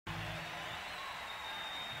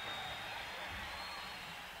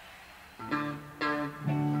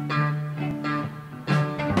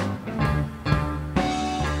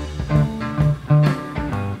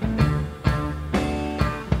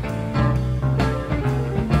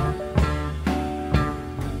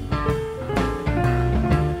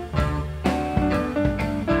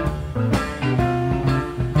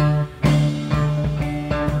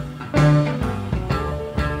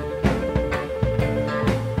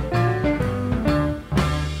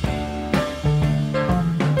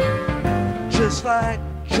just like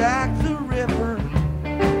Jack the Ripper,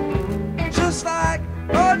 just like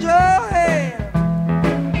Roger Hand,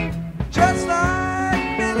 just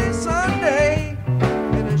like Billy Sunday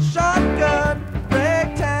in a shotgun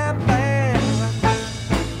ragtime band,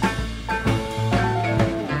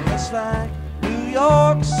 just like New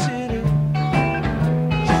York City,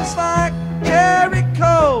 just like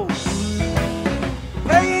Jericho,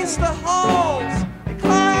 pace the halls and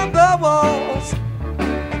climb the walls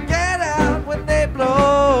and get out when they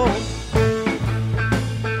blow.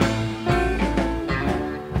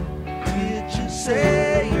 Did you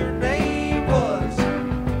say your name was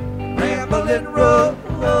Ramblin'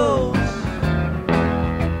 Rose?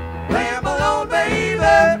 Ramble on, baby,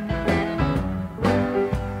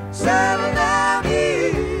 settle down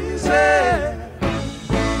easy.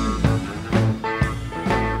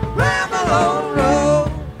 Ramble on, Rose,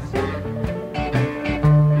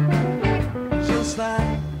 just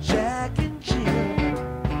like Jack and Jill.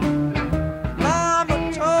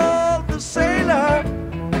 Mama told the sailor,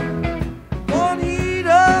 one heat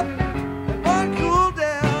up and one cool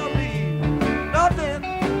down, leave nothing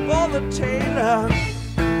for the tailor.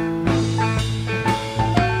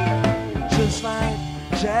 Just like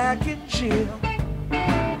Jack and Jill,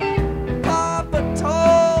 Papa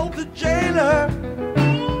told the jailer,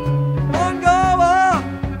 one go up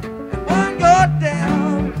and one go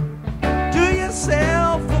down. Do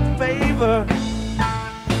yourself a favor.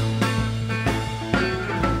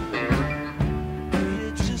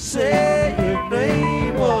 Did you say your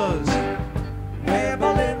name was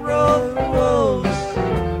Ramblin' Rose?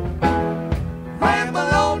 Ramble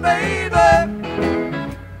on, baby,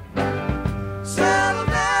 settle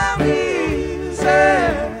down easy.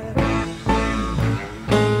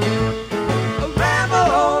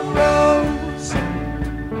 Ramble on, Rose.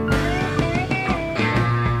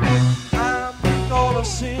 I'm gonna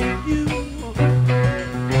sing you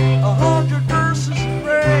 100 verses of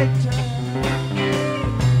ragtime.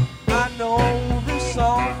 I know this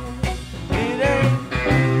song, it ain't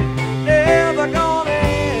never gonna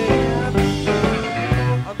end.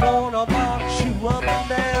 I'm gonna march you up and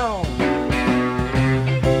down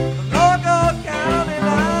the local county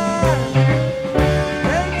line,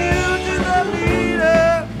 take you to the leader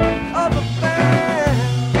of the band.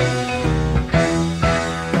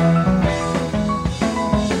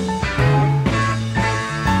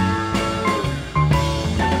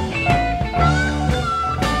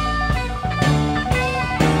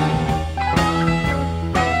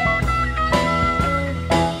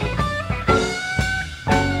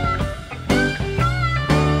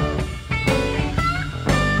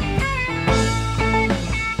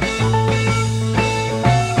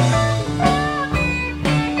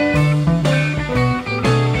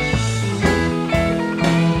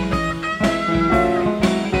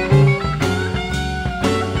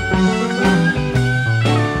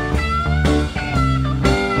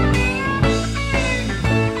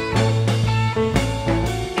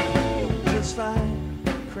 Just like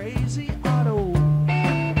Crazy Otto,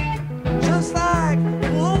 just like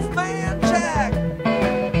Wolfman Jack,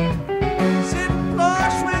 sitting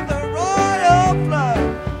flush with the royal flush,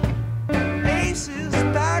 aces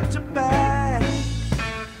back to back.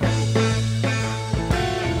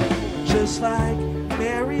 Just like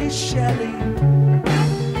Mary Shelley,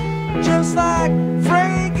 just like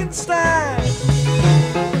Frankenstein,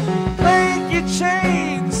 clank your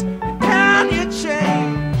chains, count your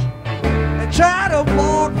change, and try to walk